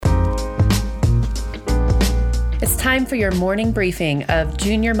It's time for your morning briefing of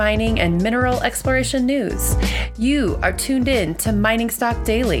junior mining and mineral exploration news. You are tuned in to Mining Stock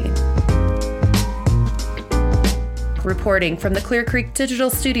Daily. Reporting from the Clear Creek Digital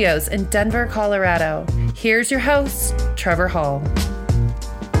Studios in Denver, Colorado, here's your host, Trevor Hall.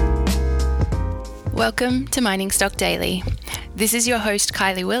 Welcome to Mining Stock Daily. This is your host,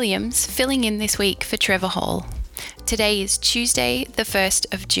 Kylie Williams, filling in this week for Trevor Hall. Today is Tuesday, the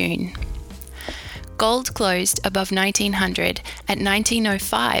 1st of June. Gold closed above 1900 at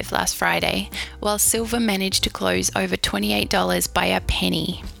 1905 last Friday, while silver managed to close over $28 by a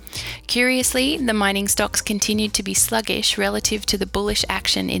penny. Curiously, the mining stocks continued to be sluggish relative to the bullish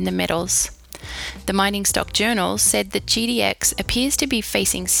action in the metals. The Mining Stock Journal said that GDX appears to be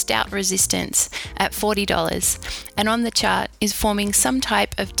facing stout resistance at $40 and on the chart is forming some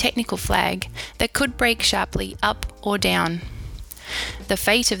type of technical flag that could break sharply up or down. The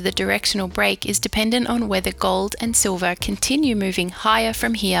fate of the directional break is dependent on whether gold and silver continue moving higher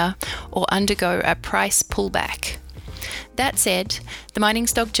from here or undergo a price pullback. That said, the Mining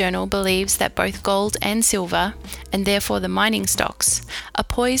Stock Journal believes that both gold and silver, and therefore the mining stocks, are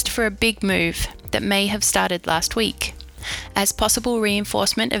poised for a big move that may have started last week. As possible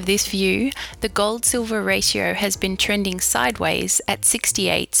reinforcement of this view, the gold-silver ratio has been trending sideways at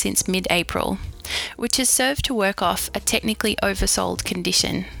 68 since mid-April, which has served to work off a technically oversold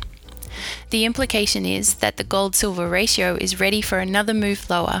condition. The implication is that the gold-silver ratio is ready for another move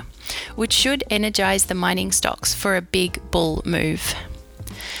lower, which should energize the mining stocks for a big bull move.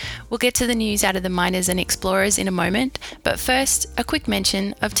 We'll get to the news out of the miners and explorers in a moment, but first, a quick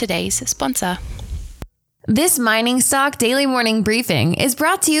mention of today's sponsor. This Mining Stock Daily Morning Briefing is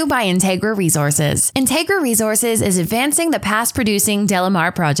brought to you by Integra Resources. Integra Resources is advancing the past-producing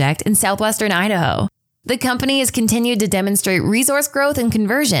DeLamar project in southwestern Idaho. The company has continued to demonstrate resource growth and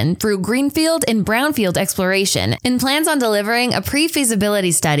conversion through greenfield and brownfield exploration and plans on delivering a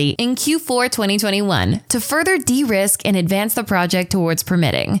pre-feasibility study in Q4 2021 to further de-risk and advance the project towards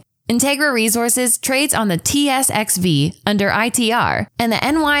permitting. Integra Resources trades on the TSXV under ITR and the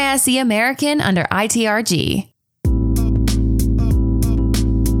NYSE American under ITRG.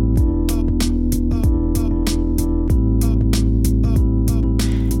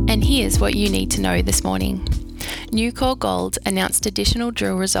 And here's what you need to know this morning. Newcore Gold announced additional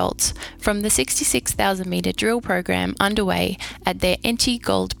drill results from the 66,000 metre drill program underway at their Enchi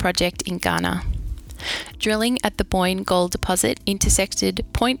Gold project in Ghana. Drilling at the Boyne Gold deposit intersected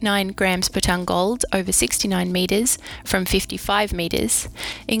 0.9 grams per tonne gold over 69 metres from 55 metres,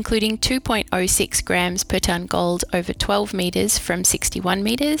 including 2.06 grams per tonne gold over 12 metres from 61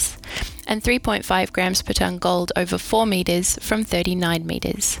 metres, and 3.5 grams per tonne gold over 4 metres from 39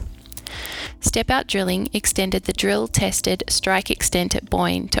 metres. Step-out drilling extended the drill-tested strike extent at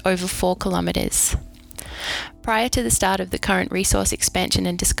Boyne to over 4 kilometres. Prior to the start of the current resource expansion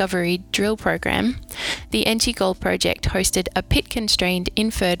and discovery drill program, the Enchi Gold project hosted a pit-constrained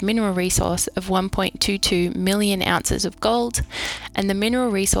inferred mineral resource of 1.22 million ounces of gold, and the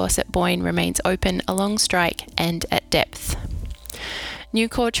mineral resource at Boyne remains open along strike and at depth.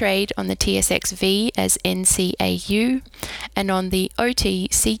 Newcore trade on the TSXV as NCAU and on the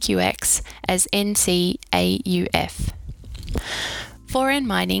OTCQX as NCAUF. Foran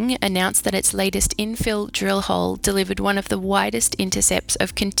Mining announced that its latest infill drill hole delivered one of the widest intercepts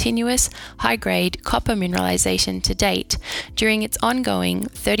of continuous high-grade copper mineralization to date during its ongoing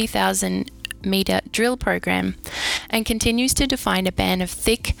 30,000 metre drill program, and continues to define a band of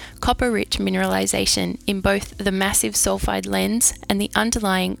thick, copper-rich mineralization in both the massive sulfide lens and the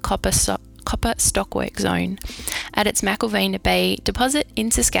underlying copper stockwork zone at its McIlvenna Bay deposit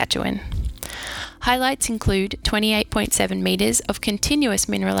in Saskatchewan. Highlights include 28.7 metres of continuous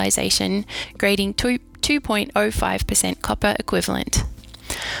mineralisation grading 2.05% copper equivalent.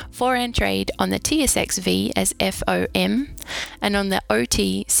 Foran trade on the TSXV as FOM and on the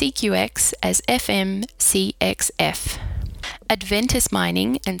OTCQX as FMCXF. Adventus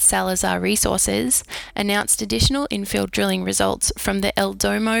Mining and Salazar Resources announced additional infill drilling results from the El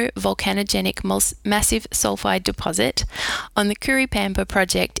Domo volcanogenic massive sulfide deposit on the Curipamba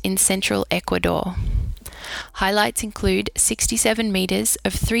project in central Ecuador. Highlights include 67 metres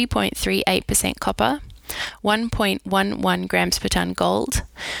of 3.38% copper, 1.11 grams per tonne gold,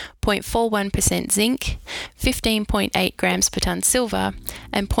 0.41% zinc, 15.8 grams per tonne silver,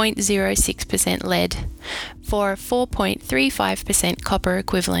 and 0.06% lead, for a 4.35% copper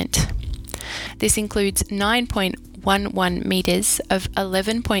equivalent. This includes 9.11 metres of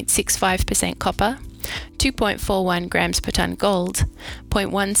 11.65% copper, 2.41 grams per tonne gold,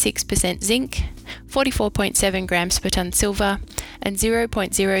 0.16% zinc, 44.7 grams per tonne silver, and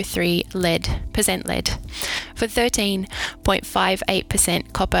 0.03% lead, for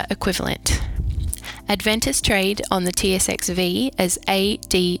 13.58% copper equivalent. Adventus trade on the TSXV as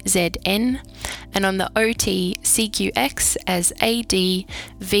ADZN and on the OTCQX as ADVZF.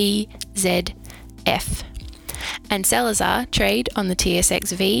 And Salazar trade on the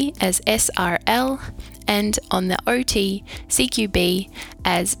TSXV as SRL and on the OTCQB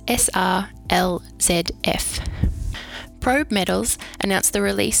as SRLZF. Probe Metals announced the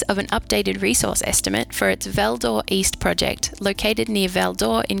release of an updated resource estimate for its Val-d'Or East project, located near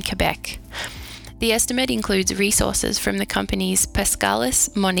Val-d'Or in Quebec. The estimate includes resources from the companies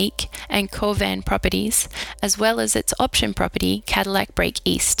Pascalis, Monique, and Corvan properties, as well as its option property, Cadillac Break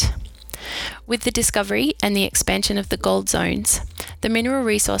East. With the discovery and the expansion of the gold zones, the mineral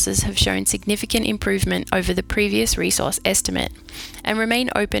resources have shown significant improvement over the previous resource estimate and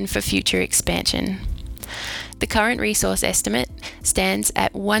remain open for future expansion. The current resource estimate stands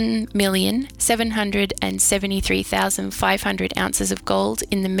at 1,773,500 ounces of gold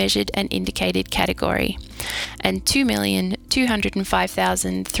in the measured and indicated category, and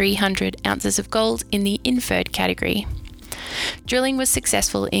 2,205,300 ounces of gold in the inferred category. Drilling was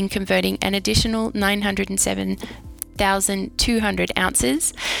successful in converting an additional 907,200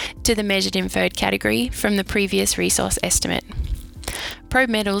 ounces to the measured inferred category from the previous resource estimate. Probe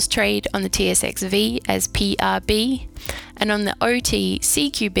Metals trade on the TSXV as PRB and on the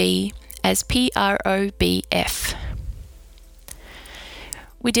OTCQB as PROBF.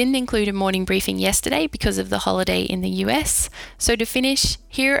 We didn't include a morning briefing yesterday because of the holiday in the US, so to finish,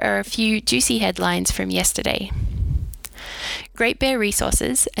 here are a few juicy headlines from yesterday. Great Bear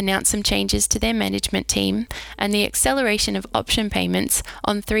Resources announced some changes to their management team and the acceleration of option payments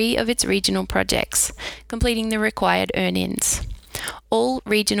on 3 of its regional projects, completing the required earn-ins. All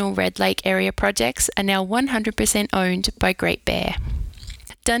regional Red Lake area projects are now 100% owned by Great Bear.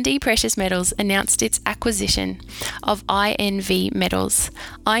 Dundee Precious Metals announced its acquisition of INV Metals,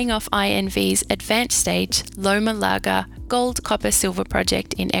 eyeing off INV's advanced stage Loma Larga gold, copper, silver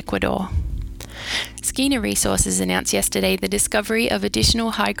project in Ecuador. Skeena Resources announced yesterday the discovery of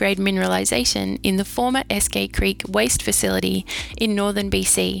additional high-grade mineralisation in the former Eskay Creek waste facility in northern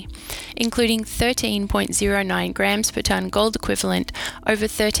BC, including 13.09 grams per tonne gold equivalent over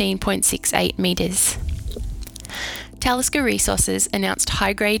 13.68 metres. Talisker Resources announced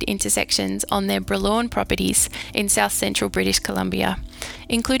high-grade intersections on their Brelorne properties in south-central British Columbia,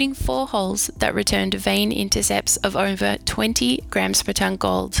 including 4 holes that returned vein intercepts of over 20 grams per tonne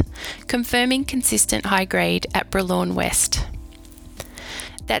gold, confirming consistent high grade at Brelorne West.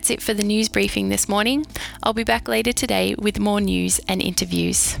 That's it for the news briefing this morning. I'll be back later today with more news and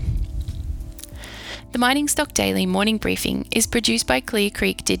interviews. The Mining Stock Daily morning briefing is produced by Clear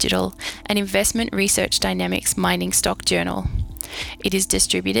Creek Digital, an investment research dynamics mining stock journal. It is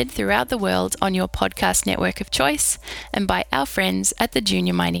distributed throughout the world on your podcast network of choice and by our friends at the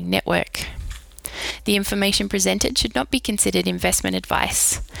Junior Mining Network. The information presented should not be considered investment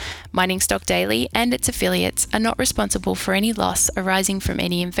advice. Mining Stock Daily and its affiliates are not responsible for any loss arising from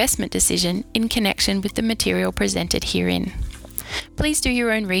any investment decision in connection with the material presented herein. Please do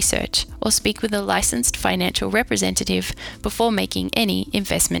your own research or speak with a licensed financial representative before making any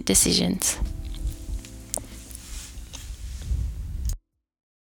investment decisions.